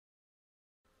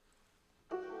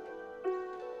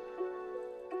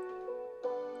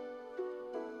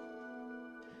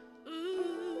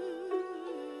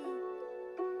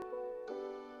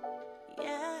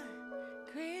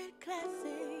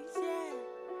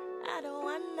another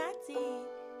one, Natty.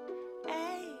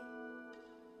 Hey.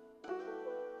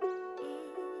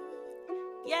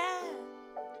 Yeah.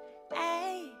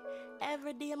 Hey.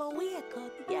 Every day I wake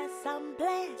up, yes, I'm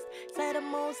blessed. Say the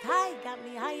Most High got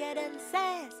me higher than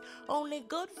cess. Only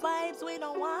good vibes, we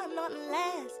don't want nothing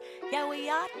less. Yeah, we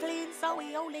are clean, so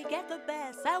we only get the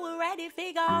best. So we're ready,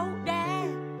 figure out that.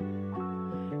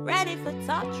 Ready for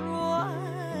touch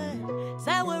road.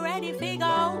 So we're ready, figure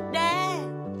out that.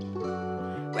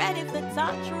 Ready for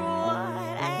touch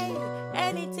road. Hey,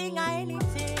 anything or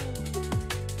anything.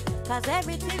 Cause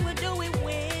everything we do, we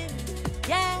win.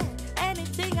 Yeah,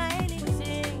 anything or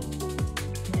anything.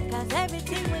 Cause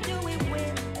everything we do, we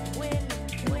win, win,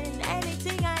 win.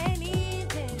 Anything or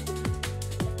anything.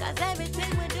 Cause everything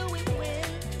we do, we win.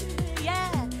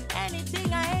 Yeah,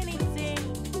 anything or anything.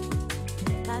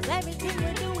 Cause everything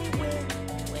we do, we win,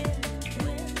 win,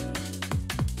 win.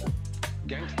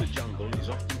 Gangster jungle is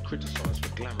often criticised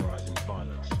for glamorising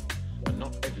violence, but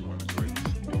not everyone agrees.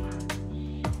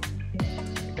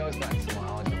 It goes back to my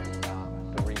argument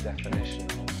about the redefinition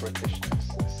of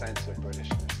Britishness, the sense of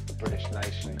Britishness, the British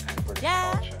nation and British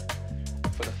culture.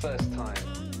 For the first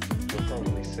time, we're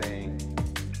probably seeing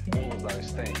all of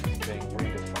those things being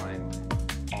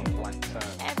redefined on black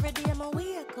terms. Every day I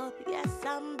wake up, yes,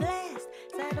 I'm blessed.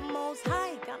 Say the Most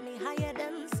High got me higher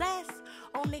than cess.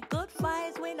 Only good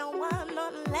vibes, we don't want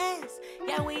nothing less.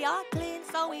 Yeah, we are clean,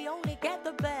 so we only get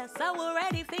the best. So we're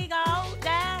ready, figure out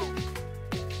that.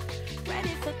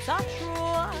 Ready for touch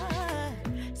road.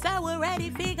 So we're ready,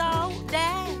 figure out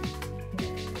that.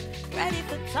 Ready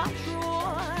for touch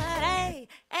road. Hey,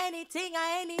 anything or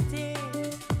anything.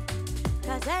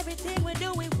 Cause everything we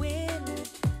do, we win.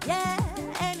 Yeah,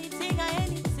 anything or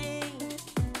anything.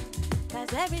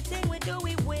 Cause everything we do,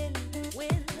 we win.